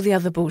about all the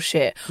other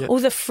bullshit, all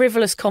the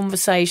frivolous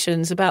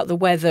conversations about the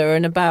weather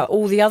and about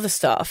all the other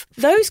stuff.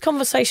 Those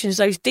conversations,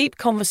 those deep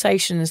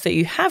conversations that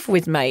you have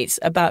with mates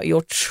about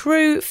your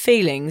true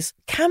feelings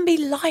can be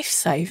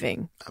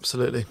life-saving.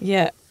 Absolutely.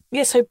 Yeah.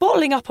 Yeah, so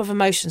bottling up of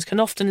emotions can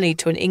often lead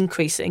to an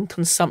increase in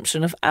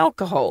consumption of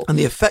alcohol. And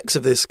the effects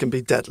of this can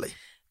be deadly.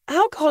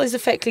 Alcohol is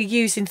effectively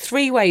used in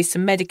 3 ways to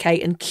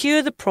medicate and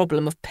cure the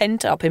problem of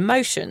pent-up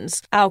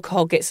emotions.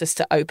 Alcohol gets us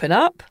to open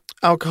up.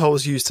 Alcohol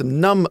is used to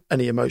numb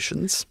any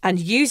emotions. And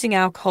using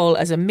alcohol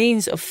as a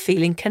means of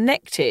feeling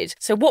connected.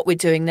 So what we're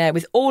doing there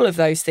with all of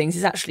those things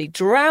is actually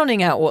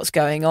drowning out what's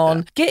going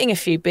on, getting a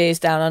few beers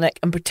down our neck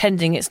and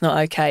pretending it's not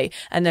okay,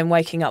 and then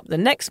waking up the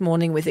next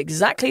morning with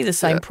exactly the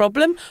same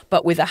problem,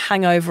 but with a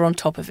hangover on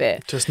top of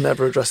it. Just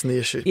never addressing the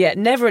issue. Yeah,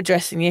 never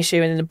addressing the issue,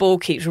 and then the ball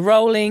keeps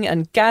rolling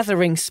and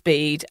gathering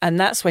speed, and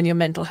that's when your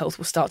mental health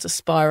will start to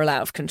spiral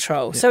out of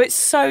control. So it's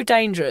so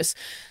dangerous.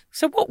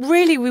 So what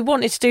really we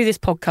wanted to do this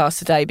podcast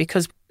today,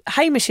 because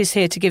Hamish is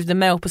here to give the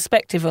male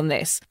perspective on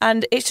this.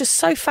 And it's just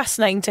so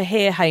fascinating to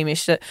hear,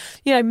 Hamish, that,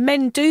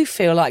 men do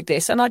feel like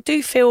this. And I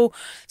do feel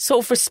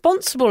sort of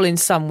responsible in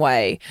some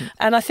way.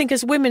 And I think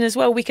as women as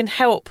well, we can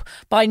help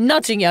by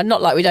nudging you,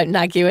 not like we don't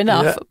nag you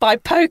enough, by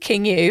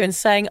poking you and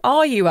saying,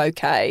 are you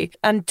okay?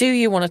 And do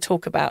you want to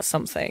talk about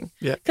something?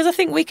 Because I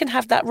think we can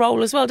have that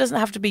role as well. It doesn't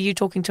have to be you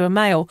talking to a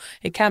male.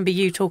 It can be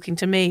you talking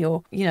to me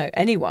or,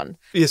 anyone.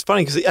 It's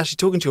funny because actually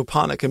talking to your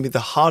partner can be the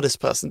hardest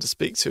person to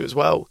speak to as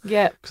well.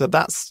 Yeah. Because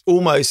that's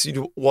almost,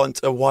 you want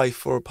a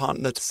wife or a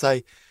partner to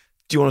say,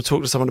 do you want to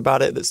talk to someone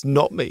about it that's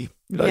not me?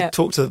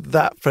 Talk to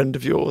that friend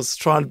of yours.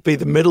 Try and be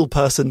the middle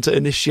person to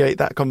initiate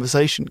that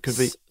conversation could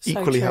be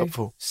equally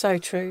helpful. So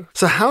true.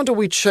 So how do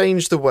we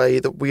change the way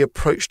that we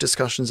approach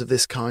discussions of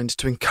this kind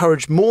to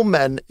encourage more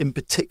men in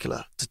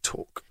particular to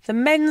talk? The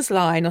Men's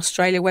Line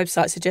Australia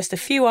website suggests a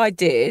few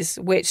ideas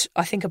which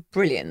I think are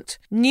brilliant.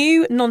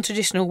 New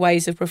non-traditional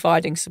ways of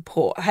providing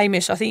support.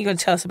 Hamish, I think you're going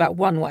to tell us about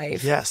One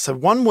Wave. Yeah, so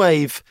One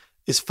Wave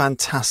is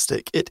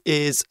fantastic. It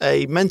is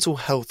a mental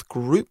health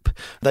group.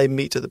 They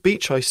meet at the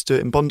beach. I used to do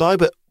it in Bondi,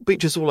 but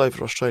beaches all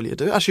over Australia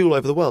do. Actually, all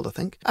over the world, I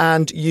think.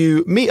 And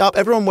you meet up.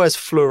 Everyone wears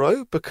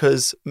fluoro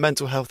because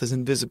mental health is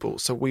invisible.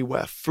 So we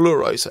wear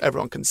fluoro so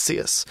everyone can see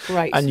us.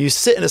 Right. And you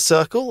sit in a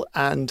circle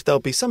and there'll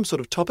be some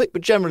sort of topic,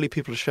 but generally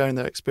people are sharing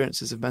their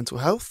experiences of mental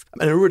health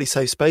in a really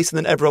safe space. And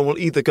then everyone will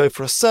either go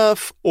for a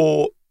surf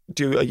or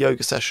do a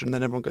yoga session, and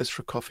then everyone goes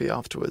for a coffee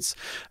afterwards.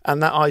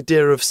 And that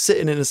idea of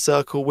sitting in a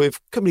circle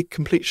with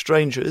complete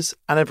strangers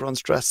and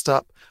everyone's dressed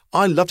up,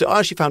 I loved it. I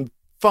actually found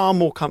far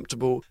more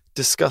comfortable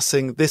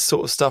discussing this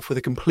sort of stuff with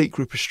a complete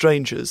group of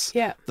strangers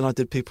than I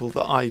did people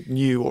that I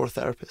knew or a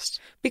therapist.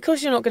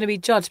 Because you're not going to be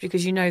judged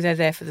because they're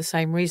there for the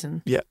same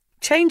reason. Yeah.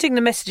 Changing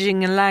the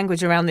messaging and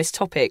language around this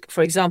topic.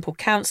 For example,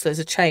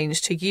 counsellors are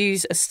changed to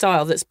use a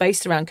style that's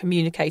based around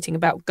communicating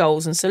about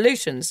goals and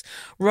solutions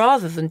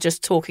rather than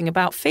just talking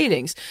about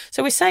feelings.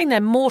 So we're saying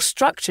they're more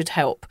structured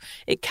help.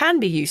 It can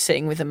be you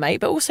sitting with a mate,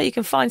 but also you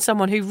can find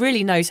someone who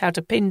really knows how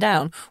to pin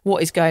down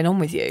what is going on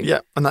with you. Yeah,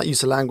 and that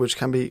use of language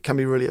can be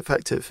really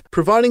effective.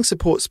 Providing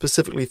support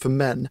specifically for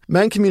men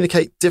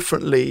communicate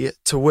differently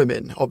to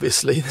women,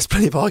 obviously. There's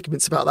plenty of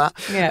arguments about that.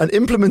 Yeah. And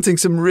implementing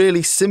some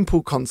really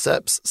simple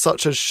concepts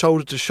such as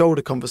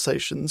shoulder-to-shoulder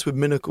conversations with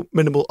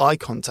minimal eye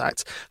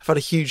contact have had a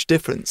huge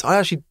difference. I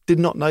actually did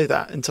not know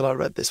that until I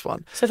read this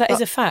one. So that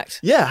is a fact?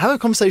 Yeah, have a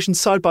conversation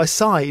side by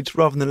side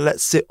rather than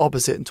let's sit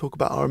opposite and talk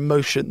about our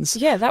emotions.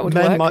 Yeah, that would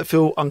work. Men might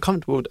feel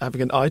uncomfortable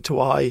having an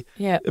eye-to-eye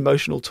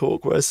emotional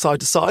talk, whereas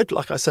side-to-side,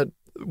 like I said,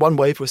 One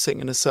Wave, we're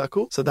sitting in a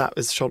circle, so that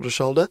is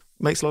shoulder-to-shoulder.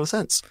 Makes a lot of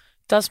sense.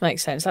 Does make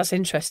sense. That's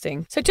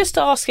interesting. So just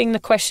asking the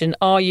question,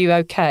 are you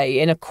okay,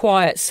 in a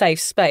quiet, safe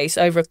space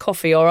over a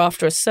coffee or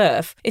after a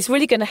surf is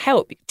really going to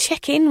help.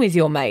 Check in with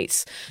your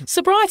mates.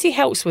 Sobriety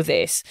helps with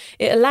this.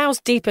 It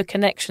allows deeper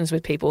connections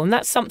with people. And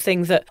that's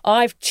something that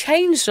I've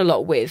changed a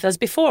lot with. As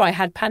before, I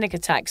had panic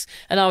attacks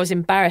and I was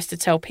embarrassed to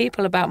tell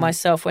people about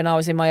myself when I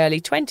was in my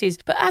early 20s.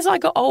 But as I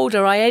got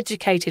older, I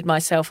educated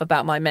myself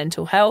about my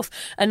mental health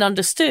and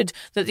understood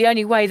that the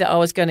only way that I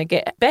was going to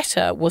get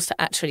better was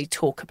to actually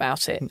talk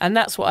about it. And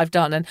that's what I've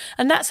done.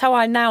 And that's how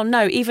I now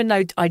know, even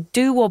though I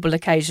do wobble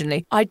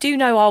occasionally, I do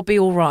know I'll be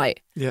all right.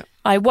 Yeah.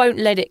 I won't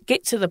let it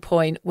get to the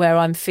point where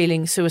I'm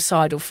feeling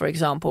suicidal, for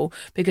example,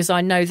 because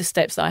I know the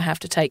steps that I have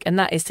to take, and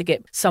that is to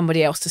get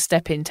somebody else to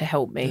step in to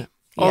help me.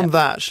 Yeah. On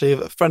that, actually,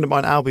 a friend of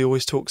mine, Albie,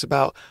 always talks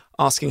about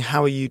asking,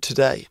 how are you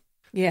today?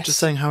 Yes. Just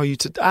saying, how are you?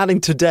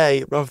 Adding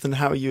today rather than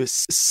how are you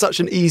is such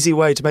an easy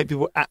way to make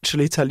people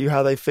actually tell you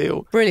how they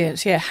feel.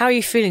 Brilliant. Yeah. How are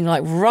you feeling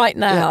like right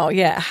now?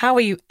 Yeah. How are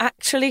you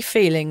actually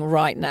feeling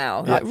right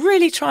now? Like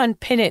really try and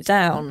pin it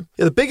down.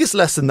 Yeah, the biggest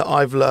lesson that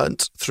I've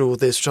learnt through all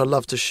this, which I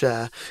love to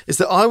share, is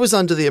that I was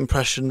under the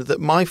impression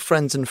that my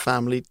friends and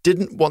family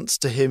didn't want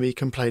to hear me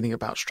complaining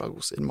about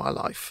struggles in my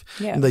life.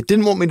 Yeah. And they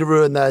didn't want me to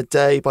ruin their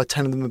day by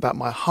telling them about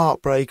my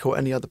heartbreak or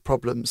any other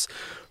problems.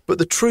 But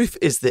the truth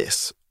is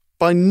this.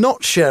 By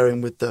not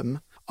sharing with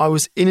them, I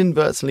was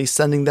inadvertently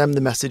sending them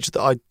the message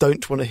that I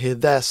don't want to hear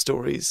their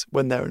stories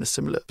when they're in a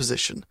similar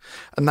position.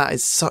 And that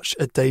is such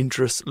a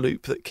dangerous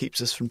loop that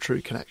keeps us from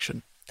true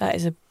connection. That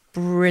is a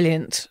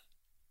brilliant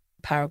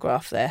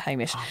paragraph there,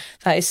 Hamish.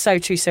 That is so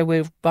true.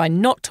 So by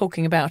not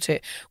talking about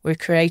it, we're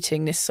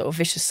creating this sort of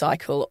vicious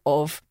cycle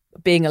of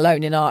being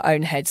alone in our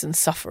own heads and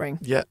suffering.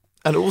 Yeah.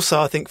 And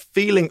also, I think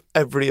feeling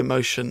every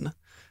emotion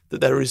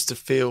that there is to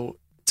feel,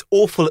 it's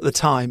awful at the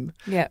time,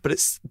 but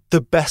it's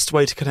the best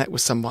way to connect with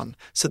someone.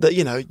 So that,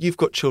 you've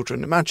got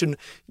children. Imagine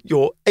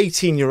your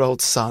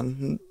 18-year-old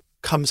son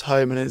comes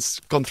home and has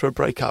gone through a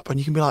breakup, and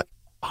you can be like,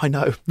 I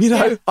know,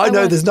 I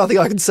know there's nothing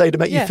I can say to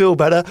make you feel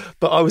better,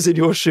 but I was in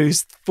your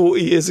shoes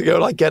 40 years ago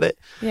and I get it.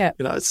 Yeah.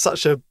 It's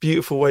such a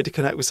beautiful way to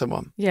connect with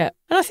someone. Yeah.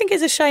 And I think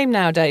it's a shame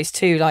nowadays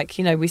too, like,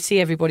 you know, we see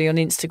everybody on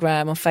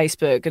Instagram, on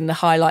Facebook and the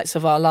highlights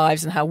of our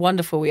lives and how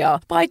wonderful we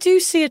are. But I do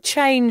see a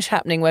change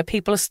happening where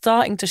people are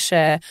starting to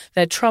share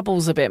their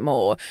troubles a bit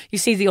more. You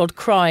see the odd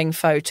crying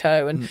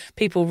photo and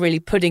people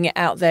really putting it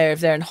out there if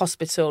they're in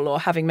hospital or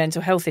having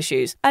mental health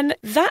issues. And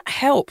that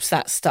helps,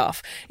 that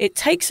stuff. It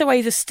takes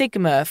away the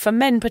stigma for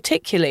men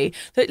particularly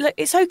that, look,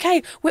 it's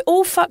okay. We're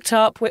all fucked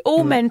up. We're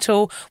all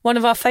mental. One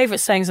of our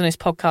favourite sayings on this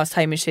podcast,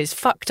 Hamish, is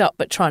fucked up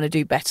but trying to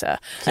do better.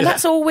 And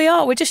that's all we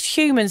are. We're just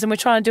humans and we're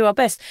trying to do our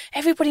best.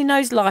 Everybody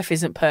knows life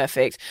isn't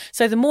perfect.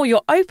 So the more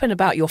you're open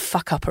about your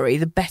fuck-uppery,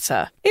 the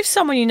better. If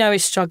someone you know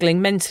is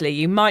struggling mentally,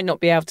 you might not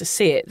be able to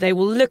see it. They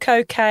will look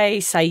okay,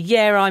 say,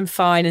 yeah, I'm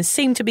fine, and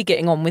seem to be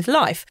getting on with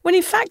life. When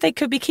in fact, they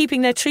could be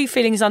keeping their true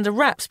feelings under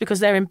wraps because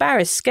they're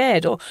embarrassed,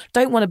 scared, or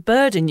don't want to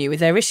burden you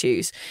with their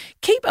issues.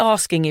 Keep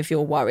asking if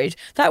you're worried.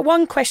 That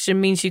one question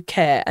means you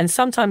care, and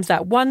sometimes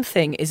that one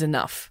thing is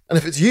enough. And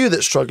if it's you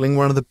that's struggling,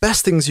 one of the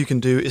best things you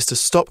can do is to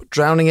stop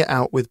drowning it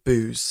out with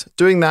booze.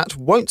 Doing that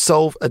won't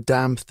solve a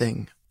damn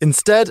thing.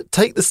 Instead,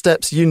 take the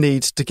steps you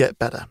need to get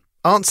better.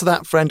 Answer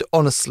that friend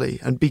honestly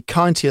and be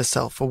kind to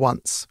yourself for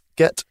once.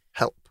 Get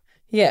help.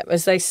 Yeah,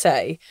 as they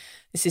say,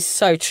 this is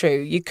so true.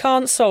 You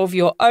can't solve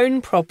your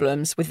own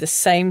problems with the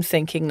same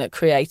thinking that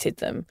created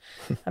them.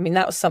 I mean,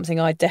 that was something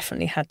I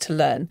definitely had to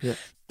learn. Yeah.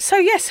 So,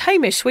 yes,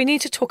 Hamish, we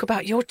need to talk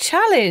about your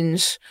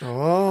challenge.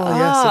 Oh,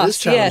 yes, it is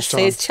challenge time.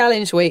 Yes, it's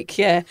challenge week,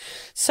 yeah.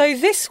 So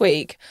this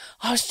week,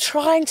 I was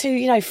trying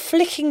to,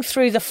 flicking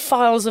through the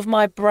files of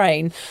my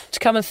brain to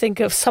come and think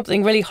of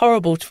something really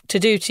horrible to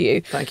do to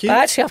you. Thank you. But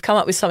actually, I've come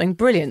up with something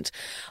brilliant.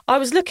 I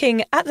was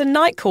looking at the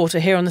Night Quarter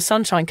here on the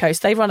Sunshine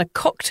Coast. They run a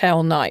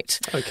cocktail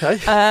night. Okay.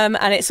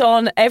 And it's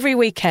on every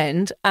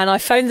weekend. And I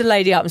phoned the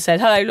lady up and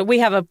said, hello, look, we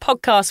have a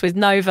podcast with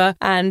Nova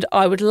and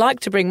I would like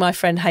to bring my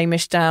friend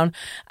Hamish down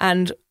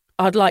and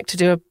I'd like to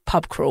do a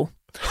pub crawl.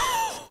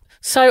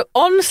 So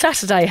on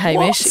Saturday,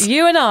 Hamish,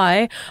 you and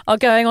I are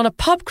going on a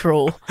pub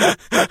crawl,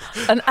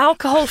 an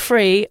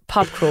alcohol-free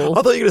pub crawl.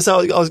 I thought you were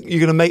going to say you're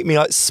going to make me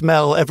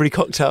smell every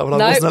cocktail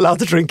when I wasn't allowed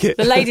to drink it.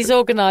 The lady's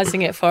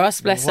organising it for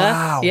us, bless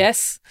Wow. her.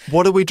 Yes.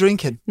 What are we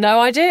drinking?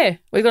 No idea.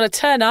 We've got to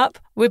turn up.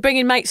 We're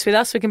bringing mates with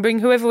us. We can bring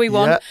whoever we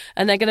want,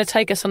 and they're going to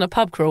take us on a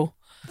pub crawl.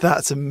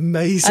 That's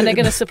amazing. And they're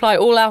going to supply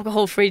all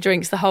alcohol-free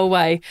drinks the whole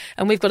way.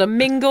 And we've got to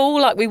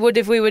mingle like we would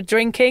if we were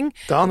drinking.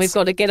 Dance. And we've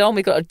got to get on.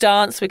 We've got to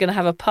dance. We're going to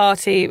have a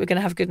party. We're going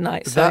to have a good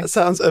night. So, that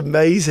sounds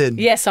amazing.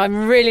 Yes,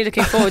 I'm really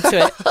looking forward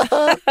to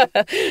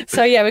it.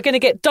 So, yeah, we're going to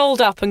get dolled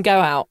up and go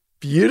out.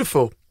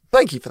 Beautiful.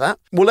 Thank you for that.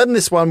 We'll end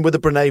this one with a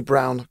Brené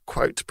Brown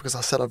quote because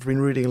I said I've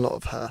been reading a lot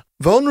of her.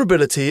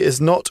 Vulnerability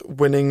is not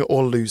winning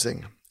or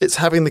losing. It's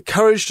having the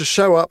courage to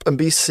show up and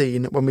be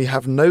seen when we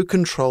have no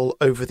control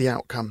over the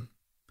outcome.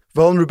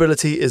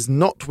 Vulnerability is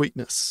not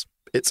weakness.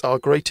 It's our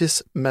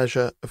greatest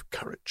measure of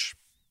courage.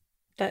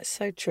 That's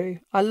so true.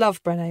 I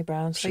love Brené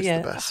Brown. So, She's yeah,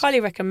 the best. I highly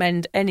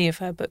recommend any of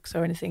her books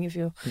or anything if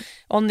you're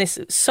on this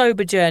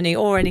sober journey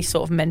or any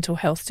sort of mental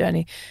health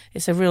journey.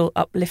 It's a real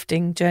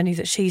uplifting journey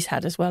that she's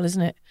had as well,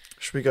 isn't it?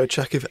 Should we go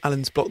check if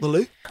Alan's blocked the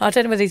loo? I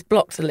don't know whether he's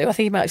blocked the loo. I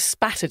think he might have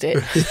spattered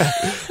it.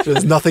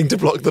 There's nothing to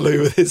block the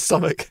loo with his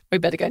stomach. We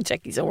better go and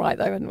check he's all right,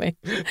 though, hadn't we?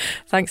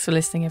 Thanks for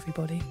listening,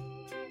 everybody.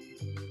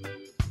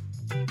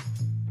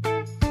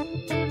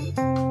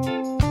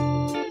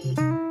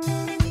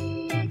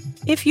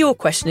 If you're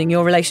questioning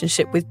your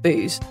relationship with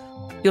booze,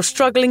 you're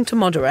struggling to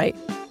moderate,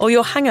 or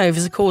your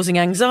hangovers are causing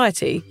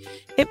anxiety,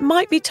 it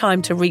might be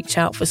time to reach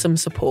out for some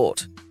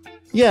support.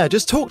 Yeah,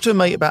 just talk to a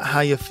mate about how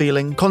you're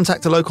feeling,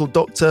 contact a local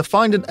doctor,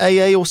 find an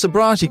AA or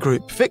sobriety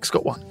group. Vic's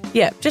got one.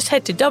 Yeah, just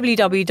head to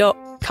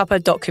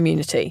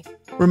www.cuppa.community.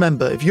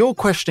 Remember, if you're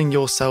questioning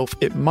yourself,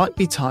 it might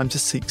be time to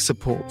seek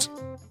support.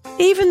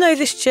 Even though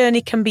this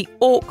journey can be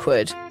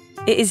awkward,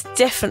 it is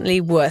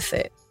definitely worth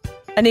it.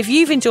 And if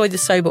you've enjoyed the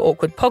Sober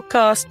Awkward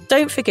podcast,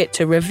 don't forget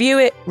to review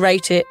it,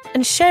 rate it,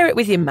 and share it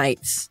with your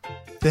mates. Do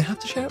they have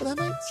to share it with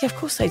their mates? Yeah, of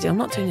course they do. I'm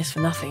not doing this for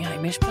nothing,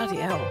 Hamish. Bloody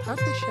hell. How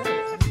do they share it?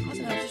 I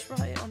don't know, just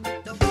write it on